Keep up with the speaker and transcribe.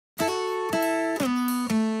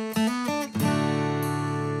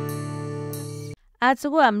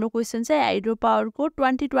आजको हाम्रो क्वेशन चाहिँ हाइड्रो पावरको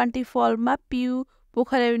 2020 फलमा पियु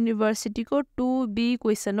पोखरा युनिभर्सिटीको 2B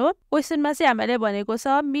क्वेशन हो। क्वेशनमा चाहिँ हामीले भनेको छ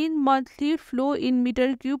mean monthly flow in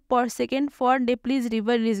metre cube per second for Nepalese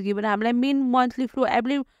river is given. हामीलाई मिन मन्थली फ्लो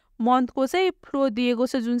एभ्री मन्थको चाहिँ फ्लो दिएको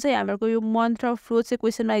छ, जुन चाहिँ हाम्रो यो मन्थ र फ्लो चाहिँ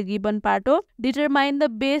क्वेशनमा गिभन पार्ट हो। Determine the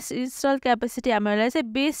base install capacity, हामीलाई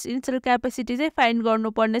चाहिँ बेस इन्स्टल क्यापेसिटी चाहिँ फाइन्ड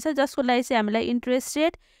गर्नुपर्ने छ, जसको लागि चाहिँ हामीलाई interest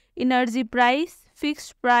rate, energy price,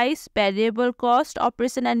 fixed price, variable cost,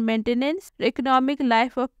 operation and maintenance, economic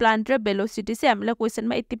life of plant र भेलोसिटी चाहिँ हामीलाई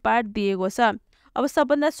क्वेशनमा यति पार्ट दिएको छ। अब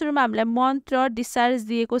सबभन्दा सुरुमा हामीलाई मन्थ र डिस्चार्ज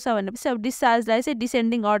दिएको छ भनेपछि अब डिस्चार्जलाई चाहिँ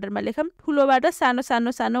डिसेन्डिङ अर्डरमा लेखौँ। ठुलोबाट सानो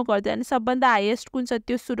सानो सानो गर्दै अनि सबभन्दा हाइएस्ट कुन छ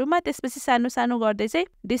त्यो सुरुमा, त्यसपछि सानो सानो गर्दै चाहिँ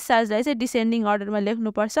डिस्चार्जलाई चाहिँ डिसेन्डिङ अर्डरमा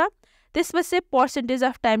लेख्नुपर्छ। त्यसपछि पर्सेन्टेज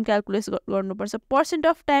अफ टाइम क्यालकुलेट गर्नुपर्छ। पर्सेन्ट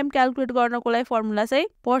अफ टाइम क्यालकुलेट गर्नको लागि फर्मुला चाहिँ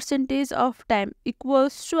percentage of time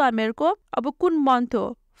equals to हामीहरूको अब कुन मन्थ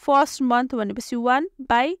हो, फर्स्ट मन्थ भनेपछि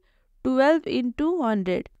 1/12 इन्टु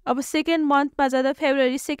 100। अब सेकेन्ड मन्थमा जाँदा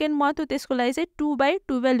फेब्रुअरी सेकेन्ड मन्थ हो, त्यसको लागि चाहिँ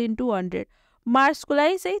 2/12 इन्टु 100। मार्चको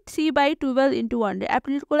लागि चाहिँ 3/12 इन्टु 100।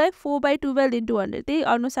 अप्रिलको लागि 4/12 इन्टु 100। त्यही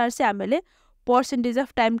अनुसार चाहिँ हामीले पर्सेन्टेज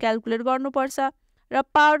अफ टाइम क्यालकुलेट गर्नुपर्छ। र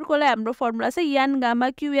पावरको लागि हाम्रो फर्मुला चाहिँ यान गामा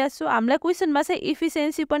क्युएस हो। हामीलाई क्वेशनमा चाहिँ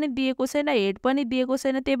इफिसियन्सी पनि दिएको छैन, हेड पनि दिएको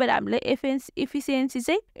छैन, त्यही भएर हामीले इफिसियन्सी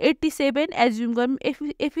चाहिँ 87 एज्युम गरौँ।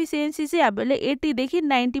 एफिसियन्सी चाहिँ हामीले 80 देखि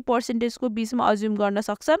 90% को बीचमा अज्युम गर्न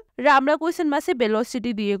सक्छौँ। र हाम्रो क्वेशनमा चाहिँ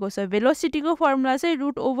भेलोसिटी दिएको छ। भेलोसिटीको फर्मुला चाहिँ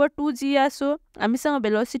 √2GS हो। हामीसँग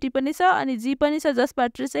भेलोसिटी पनि छ अनि जी पनि छ,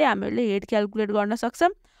 जसबाट चाहिँ हामीले हेड क्यालकुलेट गर्न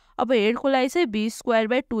सक्छौँ। अब हेडको लागि चाहिँ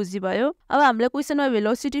v²/2g भयो। अब हामीलाई क्वेशनमा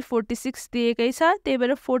भेलोसिटी 46 दिएकै छ, त्यही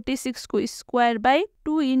भएर 46 को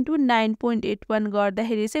स्क्वायर/2 इन्टु 9.81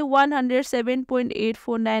 गर्दाखेरि चाहिँ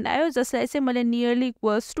 107.849 आयो, जसलाई चाहिँ मैले नियरली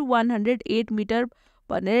इक्वल्स टु 108 मिटर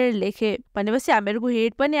भनेर लेखेँ। भनेपछि हामीहरूको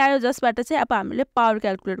हेड पनि आयो, जसबाट चाहिँ अब हामीले पावर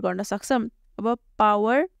क्यालकुलेट गर्न सक्छौँ। अब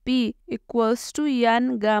पावर P इक्वल्स टु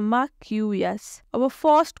यान गामा क्युएस। अब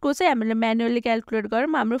फर्स्टको चाहिँ हामीले म्यानुअली क्यालकुलेट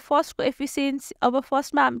गरौँ। हाम्रो फर्स्टको एफिसियन्सी, अब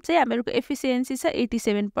फर्स्टमा चाहिँ हामीहरूको एफिसियन्सी छ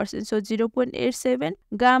 87%, सो 0.87,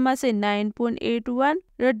 गामा चाहिँ 9.81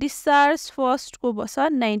 र डिस्चार्ज फर्स्टको छ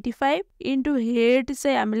 95 इन्टु हेड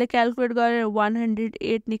चाहिँ हामीले क्यालकुलेट गरेर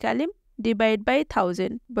 108 निकाल्यौँ डिभाइड बाई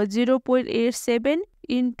 1000। अब 0.87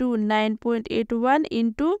 इन्टु 9.81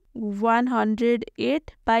 इन्टु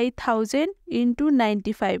 108/1000 इन्टु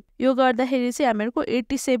 95, यो गर्दाखेरि चाहिँ हामीहरूको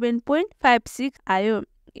 87.56 आयो।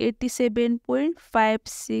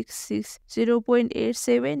 87.566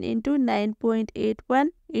 0.87 इन्टु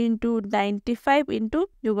 9.81 इन्टु 95 इन्टु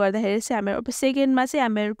यो गर्दाखेरि चाहिँ हामीहरू अब सेकेन्डमा चाहिँ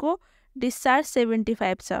हामीहरूको डिस्चार्ज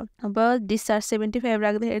 75 छ। अब डिस्चार्ज 75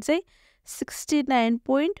 राख्दाखेरि चाहिँ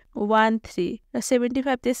 69.13 र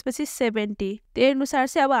 75 त्यसपछि 70। त्यही अनुसार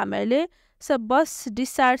चाहिँ अब हामीले बस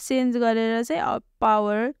डिस्चार्ज चेन्ज गरेर चाहिँ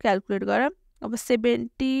पावर क्यालकुलेट गरौँ। अब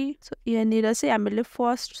 70 यहाँनिर चाहिँ हामीले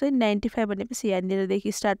फर्स्ट चाहिँ 95 भनेपछि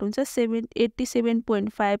यहाँनिरदेखि स्टार्ट हुन्छ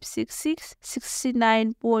 87.566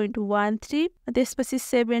 69.13 त्यसपछि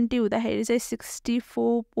 70 हुँदाखेरि चाहिँ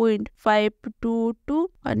 64.522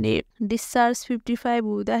 अनि डिस्चार्ज 55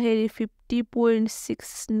 हुँदाखेरि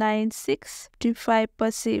 50.696 55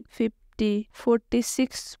 पछि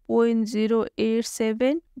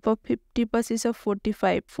 46.087 अब 50 पछि छ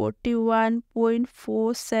 45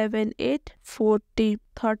 41.478 40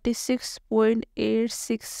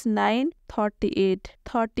 36.869 38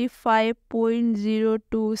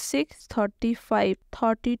 35.026 35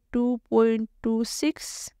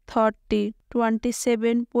 32.26 30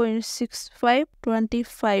 27.65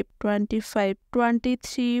 25 25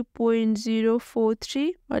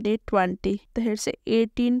 23.043 अनि 20 त्यसरी चाहिँ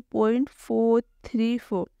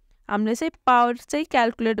 18.434 हामीले चाहिँ पावर चाहिँ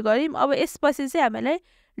क्यालकुलेट गर्यौँ। अब यसपछि चाहिँ हामीलाई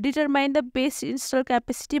determine the base install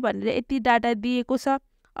capacity भनेर यति डाटा दिएको छ।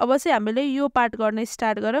 अब चाहिँ हामीले यो पार्ट गर्न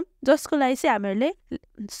स्टार्ट गरौँ, जसको लागि चाहिँ हामीले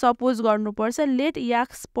सपोज गर्नुपर्छ late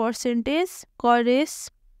याक्स percentage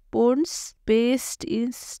करेस्पोन्ड्स based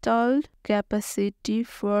installed capacity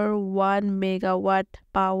for 1 megawatt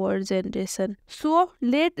power generation. So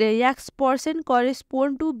let x%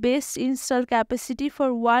 correspond to base installed capacity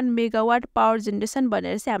for 1 megawatt power generation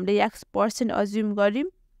भनेर चाहिँ हामीले x% assume गर्यौं।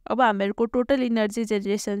 अब हामीहरुको टोटल एनर्जी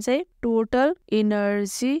जेनरेसन चाहिँ total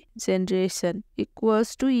energy generation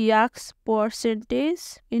equals to x%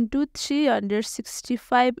 into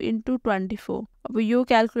 365 into 24। अब यो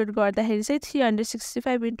calculate गर्दाखेरि चाहिँ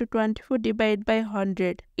 365 into 24 divide by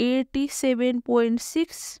 100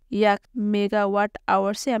 87.6 megawatt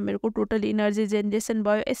our चाहिँ हामीहरुको टोटल एनर्जी जेनरेसन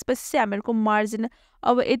भयो। यसपछि चाहिँ हामीहरुको मार्जिन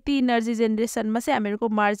अब यति एनर्जी जेनेरेसनमा चाहिँ हामीहरुको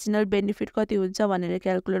मार्जिनल बेनिफिट कति हुन्छ भनेर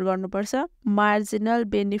क्याल्कुलेट गर्नुपर्छ मार्जिनल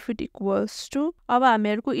बेनिफिट इक्वल्स टु अब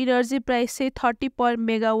हामीहरुको एनर्जी प्राइस चाहिँ 30 पर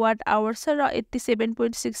मेगावाट आवर छ र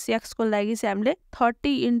 87.6 याक्स को लागि चाहिँ हामीले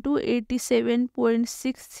 30 into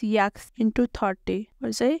 87.6 याक्स into 30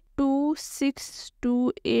 चाहिँ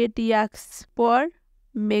 2628 याक्स पर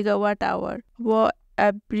मेगावाट आवर अब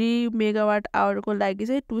एभ्री मेगावाट आवर को लागि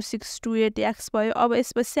चाहिँ 2628 याक्स भयो अब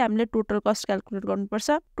यसपछि हामीले टोटल कस्ट क्याल्कुलेट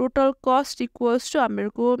गर्नुपर्छ total cost equals to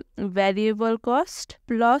हामीहरुको variable cost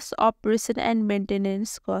plus operation and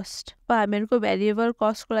maintenance cost अब हामीहरुको भेरिएबल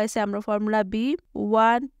कस्ट को लागि चाहिँ हाम्रो फर्मुला बी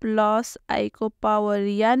 1 प्लस i को power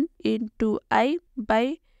n into i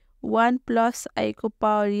by 1 plus i को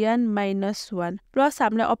पावर n माइनस 1 प्लस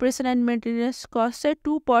हामीले operation and maintenance cost चाहिँ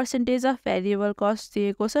 2% of variable cost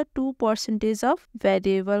दिएको छ 2% अफ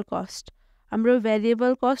भेरिएबल कस्ट हाम्रो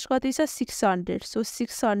भेरिएबल कस्ट कति छ 600 सो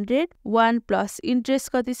 600 1 प्लस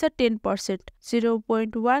इन्ट्रेस्ट कति छ 10%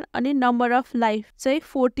 0.1 अनि नम्बर अफ लाइफ चाहिँ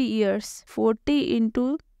 40 इयर्स 40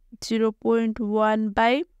 इन्टु 0.1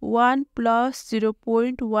 by 1 plus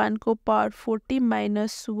 0.1 को power 40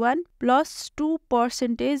 minus 1 plus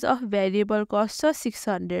 2% of variable cost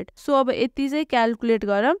 600. So अब यति चाहिँ क्याल्कुलेट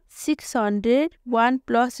गरौँ 600 1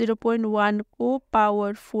 plus 0.1 को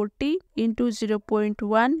power 40 into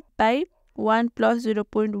 0.1 by 1 plus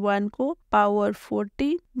 0.1 को power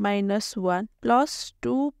 40 minus 1 plus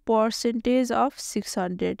 2% of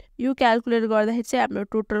 600. यो क्याल्कुलेट गर्दाखेरि चाहिँ हाम्रो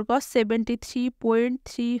टोटल कस्ट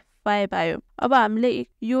 73.35 आयो अब हामीले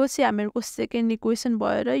यो चाहिँ हामीहरुको सेकेन्ड इक्वेसन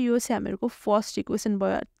भयो र यो चाहिँ हामीहरुको फर्स्ट इक्वेसन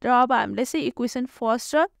भयो र अब हामीले चाहिँ इक्वेसन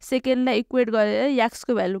फर्स्ट र सेकेन्डलाई इक्वेट गरेर याक्स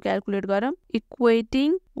को भ्यालु क्याल्कुलेट गरौँ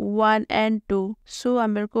equating 1 and 2 so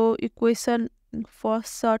हामीहरुको equation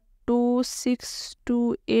first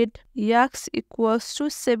 2628 याक्स equals to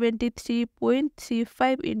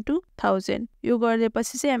 73.35 into 1000 यो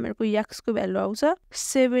गरेपछि चाहिँ हामीहरुको याक्स को भ्यालु आउँछ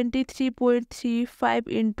 73.35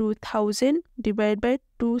 into 1000 डिवाइड बाइ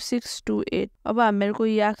 2628 अब हामीहरुको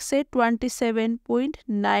याक्स चाहिँ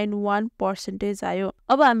 27.91% आयो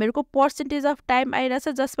अब हामीहरुको पर्सेन्टेज अफ टाइम आइराछ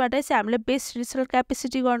जसबाट चाहिँ हामीले बेस इनिशियल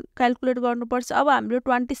क्यापेसिटी क्याल्कुलेट गर्नुपर्छ अब हाम्रो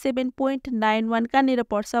 27.91 कहाँनिर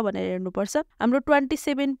पर्छ भनेर हेर्नुपर्छ हाम्रो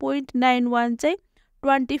 27.91 चाहिँ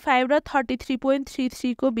 25 र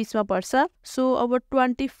 33.33 को बीचमा पर्छ सो अब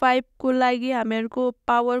 25 को लागि हामीहरुको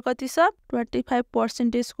पावर कति छ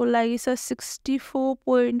 25% को लागि छ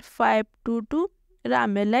 64.522 र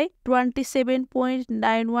हामीलाई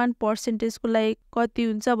 27.91% को लागि कति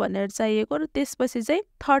हुन्छ भनेर चाहिएको र त्यसपछि चाहिँ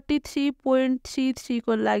 33.33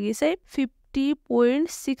 को लागि चाहिँ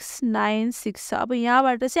 50.696 छ अब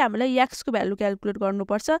यहाँबाट चाहिँ हामीलाई याक्स को भ्यालु क्याल्कुलेट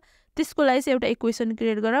गर्नुपर्छ त्यसको लागि चाहिँ एउटा इक्वेसन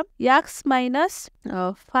क्रिएट गरौँ याक्स minus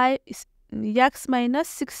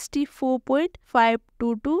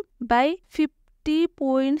 64.522 by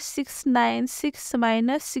 50.696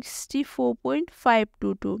 minus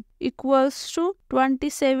 64.522 equals to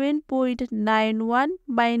 27.91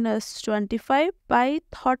 minus 25 by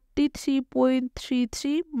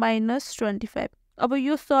 33.33 minus 25 अब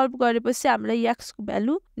यो सल्भ गरेपछि हामीले याक्स को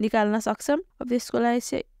भ्यालु निकाल्न सक्छौं अब त्यसको लागि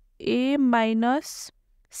चाहिँ a minus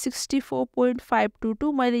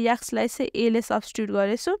 64.522 मैले याक्सलाई चाहिँ a ले सब्स्टिट्युट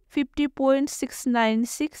गरेछु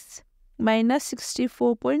 50.696 minus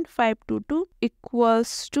 64.522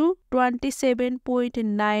 equals to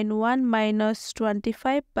 27.91 minus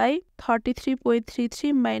 25 by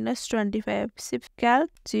 33.33 minus 25 shift cal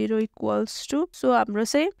 0 equals to so हाम्रो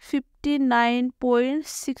चाहिँ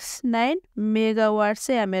 59.69 मेगावाट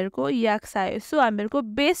चाहिँ हामीहरुको याक्स आयो सो हामीहरुको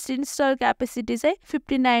बेस्ट इन्स्टल क्यापेसिटी चाहिँ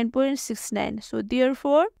 59.69 so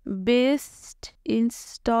therefore best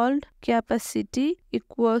installed capacity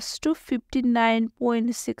equals to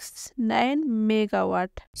 59.69 megawatt.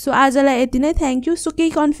 So आजलाई यति नै थ्यांक यू सो केही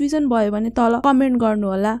कन्फ्युजन भयो भने तल कमेन्ट गर्नु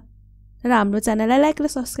होला र हाम्रो च्यानललाई लाइक र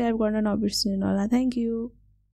सब्स्क्राइब गर्न नबिर्सिनु होला थ्यांक यू